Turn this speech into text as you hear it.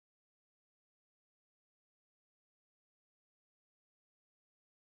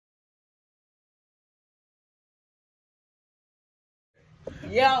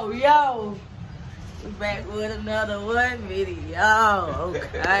Yo. We back with another one video.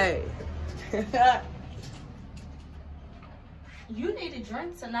 Okay. You need to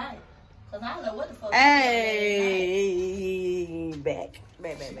drink tonight. Cause I don't know what the fuck. Hey, back.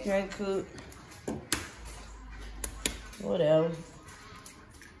 Can't cook. Whatever.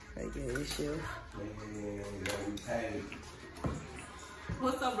 I get this shit.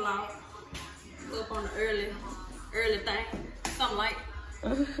 What's up, vlog? Up on the early thing. Something like.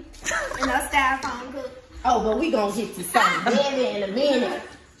 And our styrofoam cook. Oh, but we gonna get to something baby in a minute.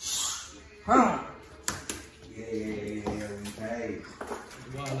 Huh? Hey.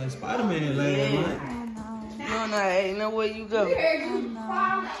 Wow, like Spider-Man last night. No, ain't no way you go.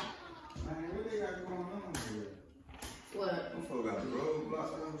 What?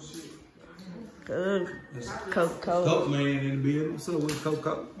 Coco. Coke man in the building. What's up with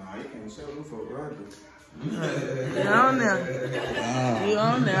Coco? Nah, you can't sell them for right. You on there. You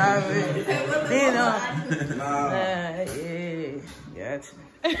on there already. Then yeah. Gotcha.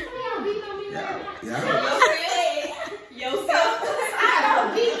 Yeah.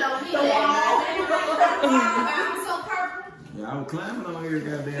 Yeah, I was climbing on here,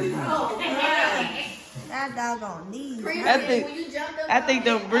 goddamn. That doggone knees. I think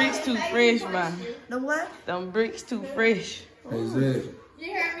them bricks too fresh, man. The what? Them bricks too fresh. Is it?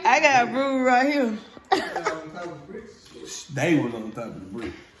 I got a brew right here. They was on top of the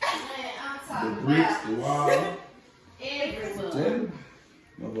brick. The bricks, the wall. Everywhere.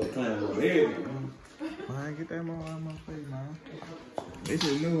 Motherfucker climbing over everything. Man, get that more out of my face, man. They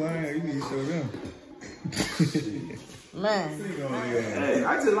should know I ain't. You need to show them. Man. Hey, I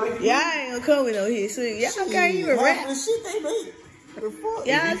just like it. Y'all ain't gonna come with no hit. So y'all can't even rap. The shit they make. The fuck?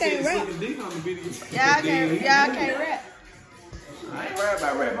 Y'all can't rap. Y'all can't rap. I ain't rap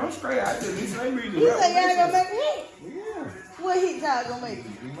about rap. I'm straight. I just listen. They read the You rap. say y'all gonna make a hit? Yeah. What hit y'all gonna make?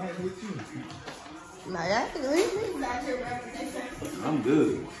 We might hit you. Nah, y'all can hit me. I'm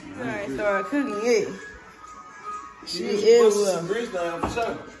good. I ain't started cooking yet. Shit Some everywhere. grits down for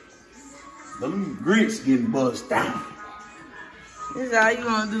sure. Them grits getting buzzed down. This is all you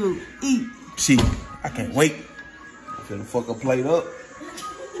gonna do. Eat. Shit, I can't wait. I'm finna fuck a plate up.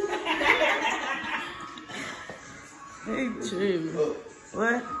 Hey, chill.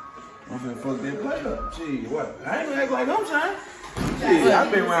 What? I'm finna fuck that plate up. Shit, what? I ain't gonna act like I'm trying. Shit,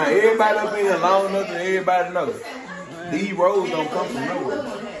 I've been around everybody up in here long enough to everybody know. These roads don't come from nowhere.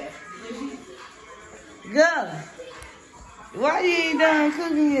 Go. Why you ain't done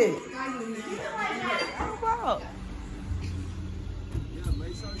cooking yet? Yeah,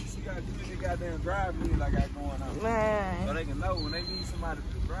 make sure you see how to do this goddamn drive me like I got going on. Man. So they can know when they need somebody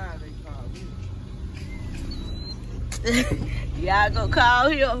to drive, they call me. Y'all gonna call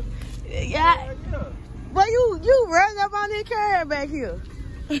him. Yeah. Well, you run up on that curb back here.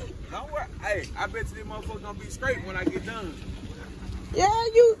 Don't worry. Hey, I bet you this motherfucker gonna be straight when I get done. Yeah,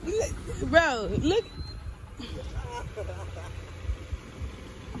 bro, look.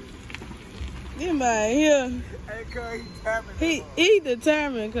 Get by here. Hey, cuz, he tapping. He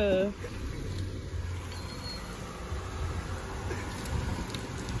determined, cuz.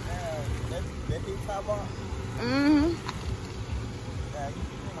 That big top off? Mm-hmm. Yeah,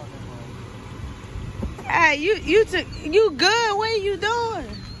 Hey, you good? What you doing?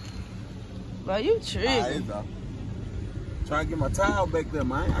 Bro, you tripping. Trying to get my towel back there,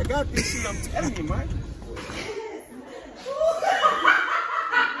 man. I got this shit, I'm telling you, man.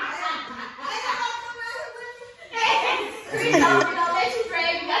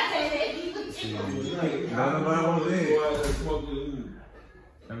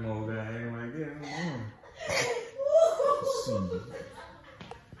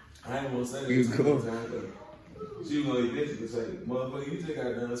 I ain't gonna say this. She was gonna eventually say, motherfucker, you just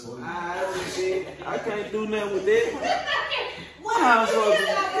got done swimming. I can't do nothing with that. How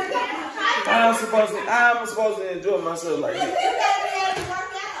I'm supposed to enjoy myself like that?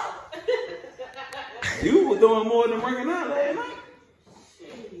 You were doing more than working out last night.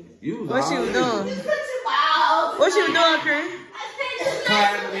 What she was doing? What she was doing, Chris?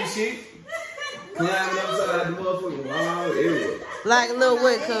 Climbing and shit. Climbing upside the motherfucking wall, everywhere. Like a little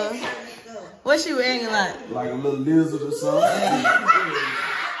what, cuz? What she was acting like? Like a little lizard or something.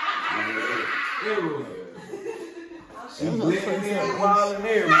 Everywhere. She licking me and wilding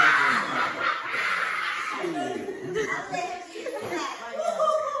everywhere.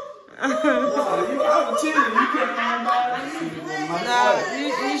 I'm chilling. You can't find by Nah,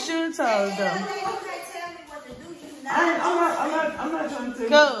 you should have told them. I'm not trying to tell you.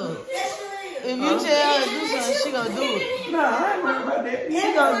 Go. If you tell her to do something, she gonna do it. Nah, I ain't worried about that.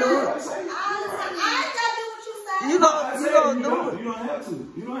 She gonna do it. I ain't gotta do what you say. You gonna do it. You don't have to.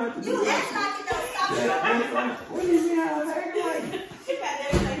 You don't have to do You it. act like it don't stop you. What do you mean how I'm acting like?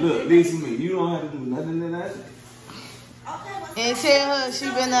 Look, listen to me. You don't have to do nothing in that. And tell her she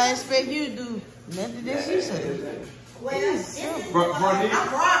better not expect you to do nothing that she said. Well,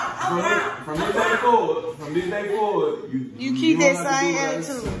 From this day forward, You keep that same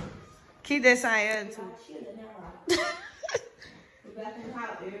attitude. Keep that same attitude.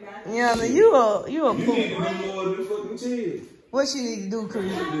 Yeah, you a you need to fool. do more than fucking cheese. What she need to do,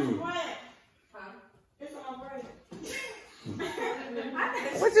 Chris?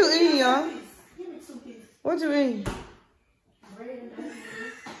 What you eating, y'all? What you eating?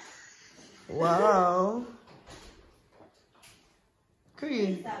 Wow.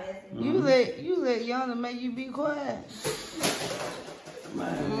 Chris, you let Yana make you be quiet.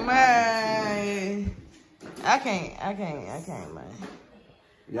 Man. I can't, man.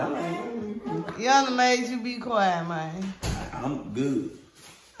 Yana made you be quiet, man. I'm good.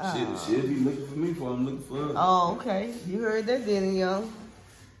 She'll be looking for me before I'm looking for her. Oh, okay. You heard that, didn't you?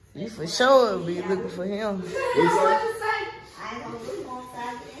 You for sure be looking for him. See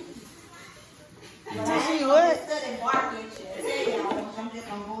what? I'm just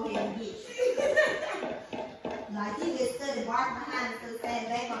gonna go ahead and get you. Like he just stood and barked behind us and said,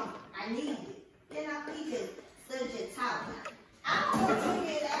 babe, I need it. Then he just stood and just talking. I don't want to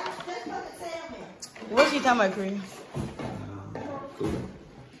hear that. Just fucking tell me. What she talking about, Chris? Cool.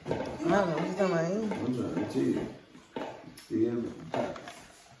 I don't know what you talking about. I'm trying to tell you.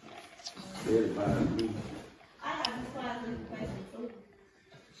 Everybody me. I got this class in the question too.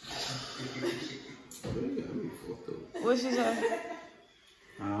 What she say?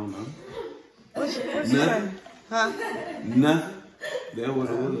 I don't know. What she say? Huh? Nothing. That was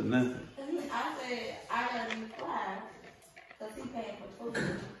it was nothing. I said, I got this class because he paying for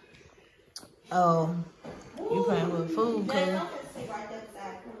food. Oh, you paying for food, Jay, cuz. I'm gonna sit right there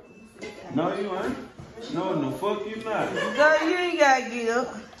beside food. No, you ain't. No, fuck you not. Girl, you ain't gotta get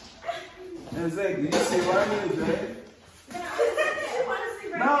up. Exactly. You see right here, Jay.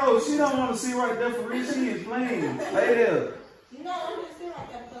 No, she don't want to see right there for real. She is playing. Lay there. You know, I'm just sitting right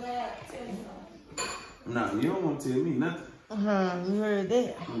there for that. Tell me something. No, you don't want to tell me nothing. You heard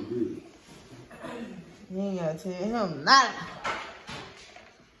that. I'm good. You ain't gotta tell him nothing.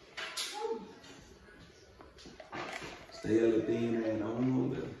 Stay at the thing and I don't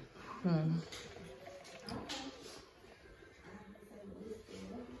know that.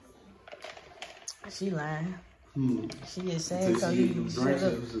 She lying. She just saying so Until you she can eat shut drinks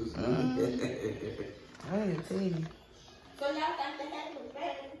up. and shit. I ain't tell you. So y'all got the head was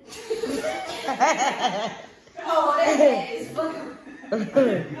bad. Oh, that head is fucking. No,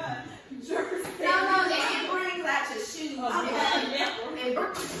 it brings out your shoes.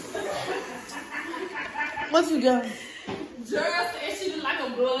 What you got? Girl said she look like a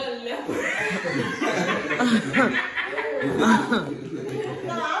blood leopard.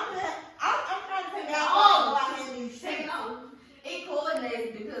 No, I'm trying to figure out why I had these Take it shoes. off. It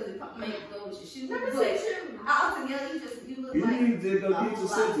coordinates because it makes go with your shoes. Let me see shoes. All together, you look You like. need to go get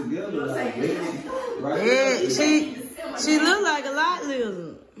yourself together. Like, right Yeah, there. she look like a lot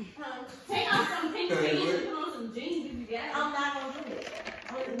lizard. Take off some pink jeans and put on some jeans if you got it. I'm not gonna do it.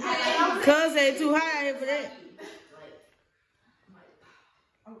 Cuz they too high here for that.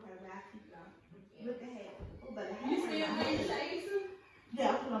 Okay, now I keep going. Look ahead. Oh, but the You hair still is not wearing good. shades too? Yeah,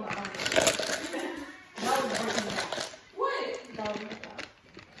 I'm putting on my own. No, What?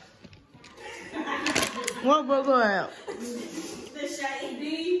 What book go out? the shade. D.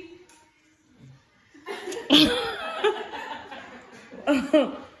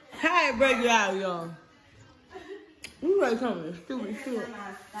 How it break you out, y'all? You like something stupid shit.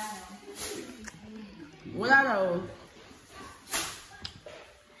 What I know?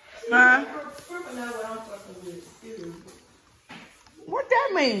 Huh? What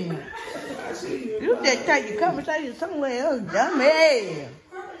that mean? You just take your conversation somewhere else, dummy.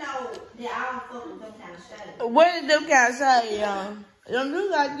 What is them kind of shade, y'all? Them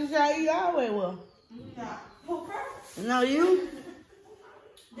look like the shade you always wear. No, you?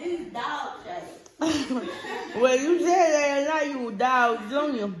 These dog shades. Well, you said last night you were Dog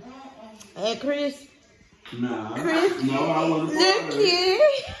Junior. And Chris. Nah. Chris. No, I wasn't. Little kid.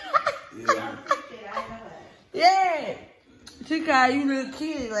 Yeah. Yeah. She called you little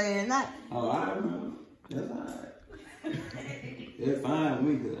kid last night. Oh, I remember. That's all right. That's fine with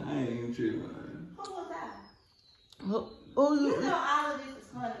me, because I ain't even tripping. Who was that? Who You you? know all of this is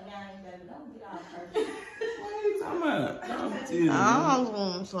fun and games, baby. Don't get all perfect. What are you talking about? I'm telling you.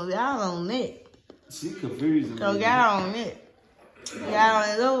 Oh, so y'all on that. She confusing me. So y'all on that. Y'all on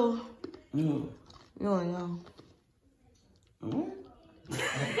that low. No. You don't know. What?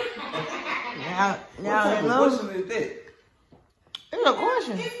 Now, What type of question is that? It's a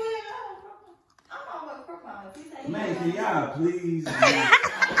question. Man, can y'all please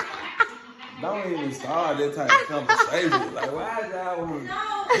don't even start that type of conversation. Like, why y'all want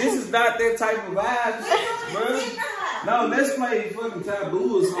to? This is not that type of vibe, bro. No, let's play fucking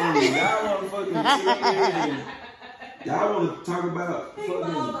taboo or something. Y'all want to fucking sit here and y'all want to talk about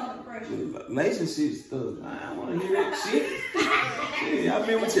fucking relationship stuff. I don't want to hear that shit. Yeah, I've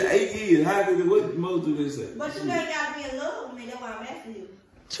been with you 8 years. How did what most do this say? But you never got to be in love with me. That's why I'm asking you.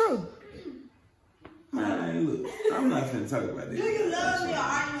 True. Man, look, I'm not finna talk about this. Do you love me or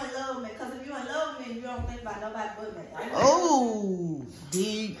are you in love with me? Because if you in love with me, you don't think about nobody but me. Oh,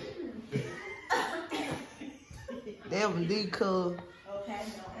 deep. That was deep, cuz. Okay,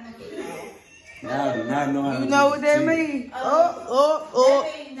 no. Y'all do not know how to You know what that mean? Oh.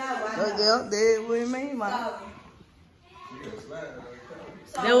 That means no, I know. Yeah, that's what it mean, man.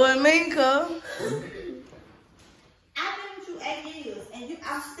 So, That what it mean, cuz. I've been with you 8 years, and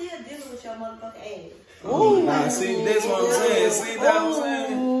I'm still dealing with your motherfucking ass. Ooh. Nah, see, that's what I'm saying. See, that's what I'm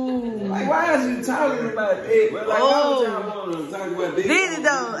saying? Like, why is you talking about that? Well, like, why would y'all want to talk about this? Did it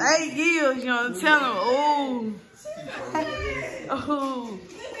though? 8 years, you know, tell him, oh. Oh.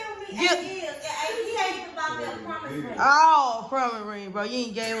 He been with me 8 years, and he ain't even about me a promise ring. Oh, promise ring, bro. You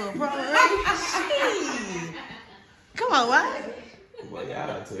ain't gave him a promise ring? Shit. Come on, what? Well,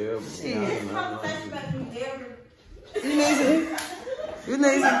 y'all tell me. Shit. This conversation makes me very... You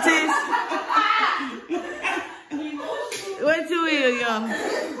need some tips? What you is, young?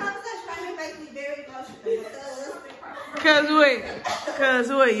 This conversation makes me very emotional because... Cause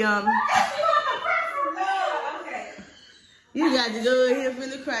what, young? Okay. You got to go in here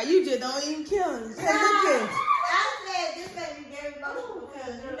finna cry. You just don't even kill him. Take a kiss. I said this made me very emotional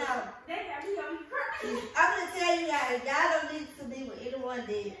because, you know... I'm going to tell you guys, y'all don't need to be with anyone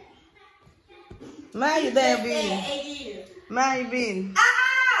that... Mind your damn business. 8 years. Mind your business.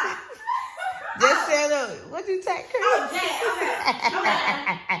 Just shut up. What you take, Chris? Oh, damn.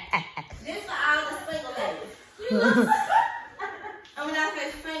 Okay. This for all the single ladies. And when I say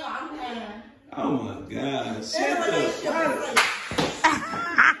single, I'm saying... Oh, my God. Shut up.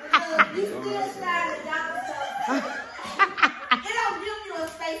 Because you still trying to doubt yourself. It don't give you a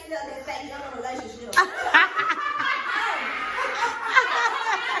space that say you're in a relationship.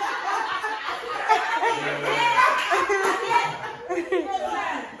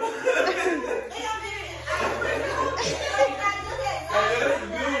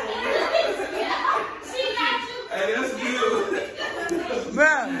 Bro,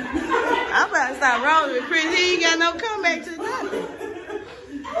 I'm about to stop rolling with Chris. He ain't got no comeback to nothing.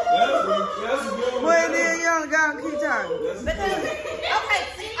 That's good. What it is, young girl, keep talking. Because, okay,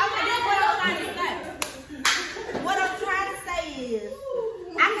 that's what I'm trying to say. What I'm trying to say is,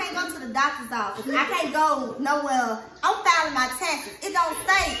 I can't go to the doctor's office. I can't go nowhere. I'm filing my taxes. It don't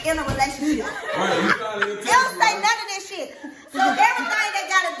say in a relationship. Right, you filing your It taxes, don't say right? none of this shit. So everything that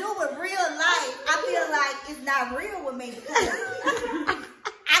got to do with real life, I feel like it's not real with me because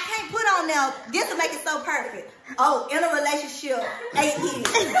I can't put on there, this will make it so perfect. Oh, in a relationship, 8 years.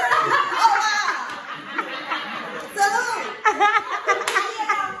 Oh, wow. Salute.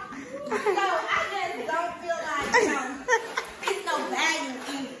 So I just don't feel like, it's no value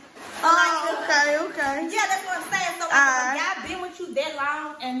in it. Oh, okay. Yeah, that's what I'm saying. So y'all been with you that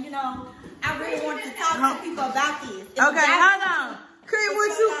long, and I really wanted to talk to people about this. Okay, hold on. Chris,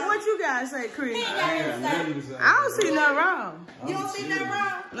 what you guys say, Chris? I don't see nothing wrong. You don't see nothing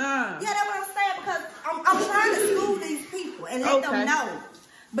wrong? Nah. Yeah, that's what I'm saying because I'm trying to school these people and let them know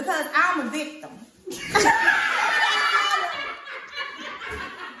because I'm a victim.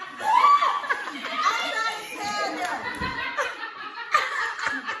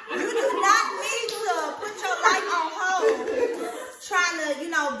 Trying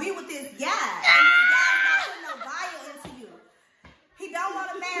to, be with this guy. And this guy's not putting no value into you. He don't want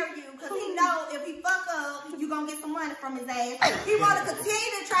to marry you because he know if he fuck up, you going to get some money from his ass. He want to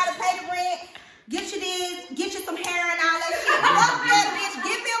continue to try to pay the rent, get you this, get you some hair and all that shit. Fuck that bitch.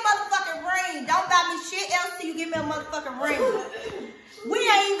 Give me a motherfucking ring. Don't buy me shit else till you give me a motherfucking ring. We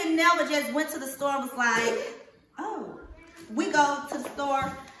ain't even never just went to the store and was like, oh, we go to the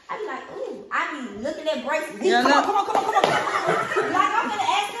store. I be like, ooh, I be looking at bracelets. Yeah, come on. Like, I'm gonna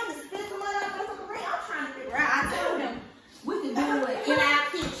ask him to spend some money on the motherfucking ring. I'm trying to figure out. I told him we can do it in our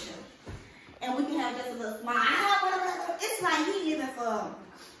kitchen. And we can have just a little smile. It's like he living for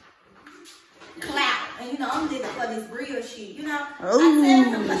clout. And, I'm living for this real shit,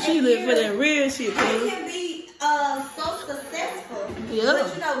 Oh, she living for that real shit, I baby. can be so successful Yep.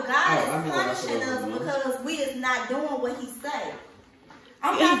 But you know, God is punishing us because we is not doing what He say.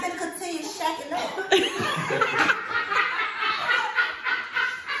 I'm not gonna continue shacking up.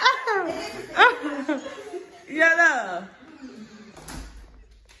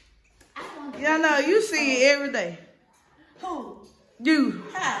 You see it every day. Who? You.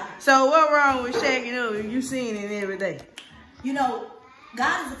 How? So what wrong with shacking up if you seeing it every day? You know,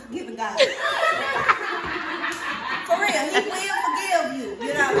 God is a forgiving God. For real, He will forgive you,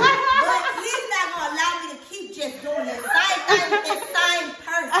 you know. But He's not gonna allow me to keep just doing the same thing with the same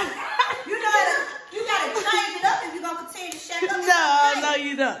person. You gotta change it up if you're gonna continue to shack up. No,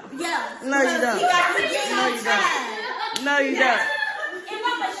 you don't. Yeah. No, you don't. He got to give No, you don't. No, you don't. If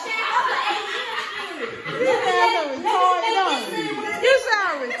I'm a shack up for 8 years. You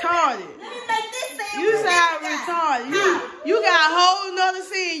sound retarded. Let me make this sound. You sound retarded. You got a whole nother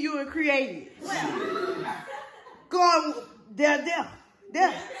sin you were created. Well, going there.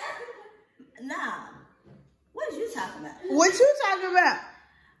 nah. What is you talking about? What you talking about?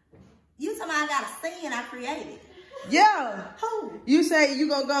 You talking about I got a sin I created. Yeah. Who? You say you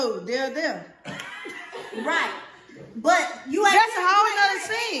gonna go there. Right. But you ain't. That's a whole nother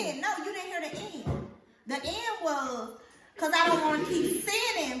sin. No, you didn't hear the end. The end was because I don't want to keep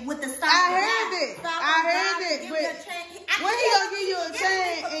sinning with the same. I heard it. But when He gonna give you a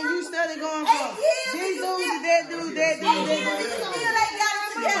chance and you started going from this dude to that dude, that dude.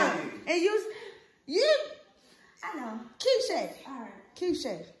 And you, I know. keep shaking. All right. Keep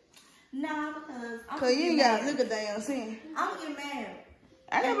shaking. No, because Cause you ain't gotta look a damn sin. I'm getting married.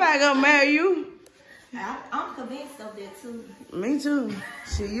 Ain't nobody gonna marry you. I'm convinced of that too. Me too.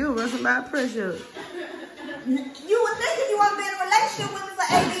 Shit, you run somebody pressure. You were thinking you want to be in a relationship with me for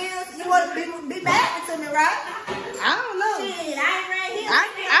 8 years. You want to be married to me, right? I don't know. Shit, I ain't right here. I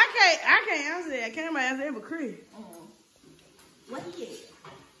can't answer that. I can't answer that but Chris. What he is?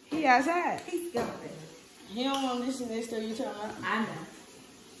 He outside. He's gone. He don't want to listen to that stuff you talking about. I know.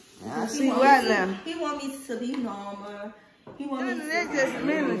 I see what now. He want me to be normal. He want me to. That's just a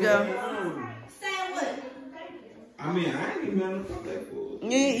minute ago. Say what? I mean, I ain't even had no fuck that fool.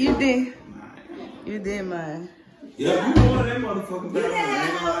 You did. You did, man. Yeah, you wanted that motherfucking You back. ain't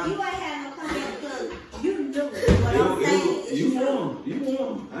had no comment because you knew what I'm saying. You won.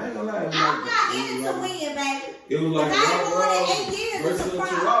 I ain't gonna lie. I'm not in it to win, baby. It was like I ain't won in 8 years. It's a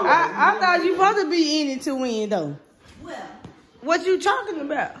problem. I thought you supposed to be in it to win, though. Well, What you talking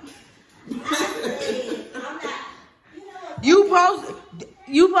about? I'm not. You supposed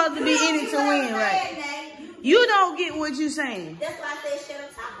to be in it to win, right? You don't get what you saying. That's why I said shut up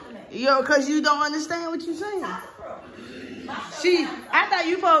talking to me. Yo, cause you don't understand what you saying. I thought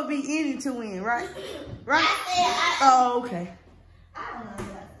you supposed to be in it to win, right? Right? Oh, okay. I don't know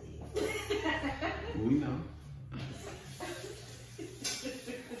what I said. We know.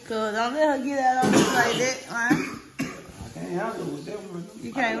 Cause don't let her get out on you like that, right? I can't help it with that one.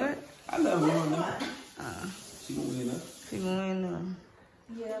 You can't what? I love her on that. She gonna win up. She gonna win now.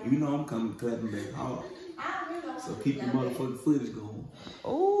 You know I'm coming cutting back hard. So keep the motherfucking footage going.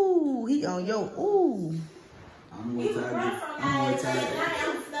 Ooh, he on your ooh. I'm more tired.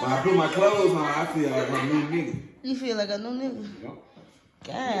 When I put my clothes on, I feel like I'm a new nigga. You feel like a new nigga? Yep.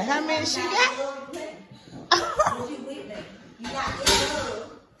 God, how many she got?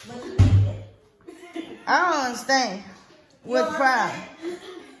 I don't understand. What the problem?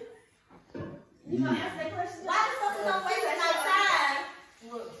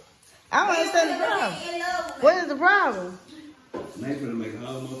 I don't understand the problem. What is the problem? They finna make a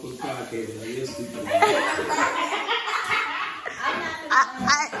whole motherfucking podcast like this stupid.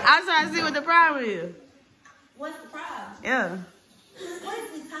 I'm trying to see what the problem is. What's the problem? Yeah. What is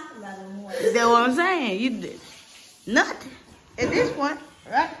he talking about anymore? That's what I'm saying. You did nothing at this point,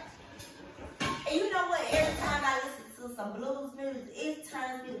 right? And you know what? Every time I listen to some blues music, it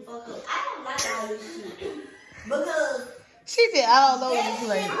turns me the fuck up. I don't like all this shit. Because she did all over the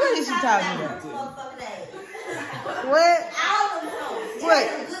place. What is she talking about? What? All them songs. What?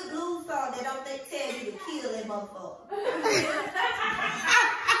 There's a good blues song that don't they tell you to kill that motherfucker.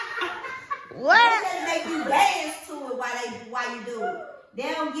 What? They just make you dance to it while you do it. They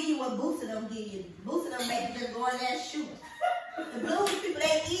don't give you what Boosie don't give you. Boosie don't make you just go in there and shoot. The blues people,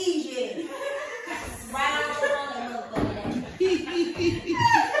 they easy. Right on that motherfucker.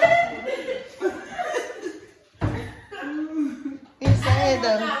 It's sad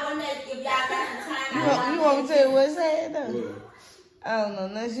though. If y'all got some time, You want me to tell you what's sad though? What? I don't know.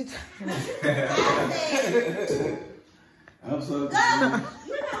 Nothing she talking about. I'm so you know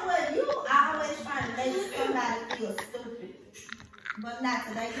what? You always trying to make somebody feel stupid. But not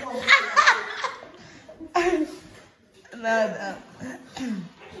today. You won't No.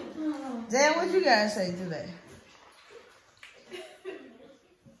 Dan, what you gotta say today?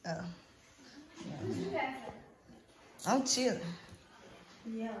 Oh. Yeah. I'm chilling.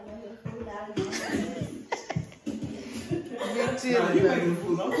 Yeah, food out of your Big chilling. You making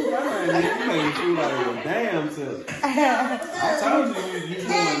food. Don't put that right there. You making food out of your damn self. I told you you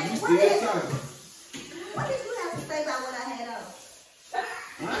still talking. What did you have to say about what I had on?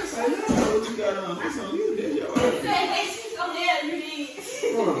 I ain't say nothing about what you got on. That's on you. That's your outfit. Yeah, you did.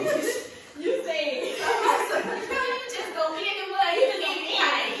 You said. You just go get him what he just gonna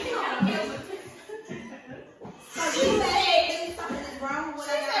get. So you said something is wrong with what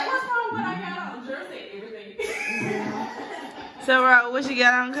I got on? What's wrong with what I got on? Sure said everything. So, Rob, what you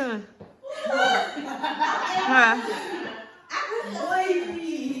got on, cuz? Huh?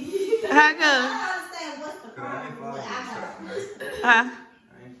 How come? I don't understand what's the problem with what I got on. Huh?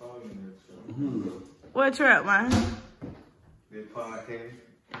 I ain't following that show. What trap, man? This podcast.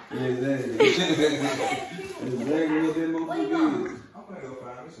 Exactly. Exactly what that motherfucker is. I'm gonna go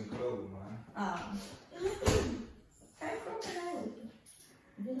find me some clothes, man.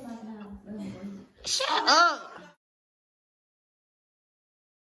 Shut up.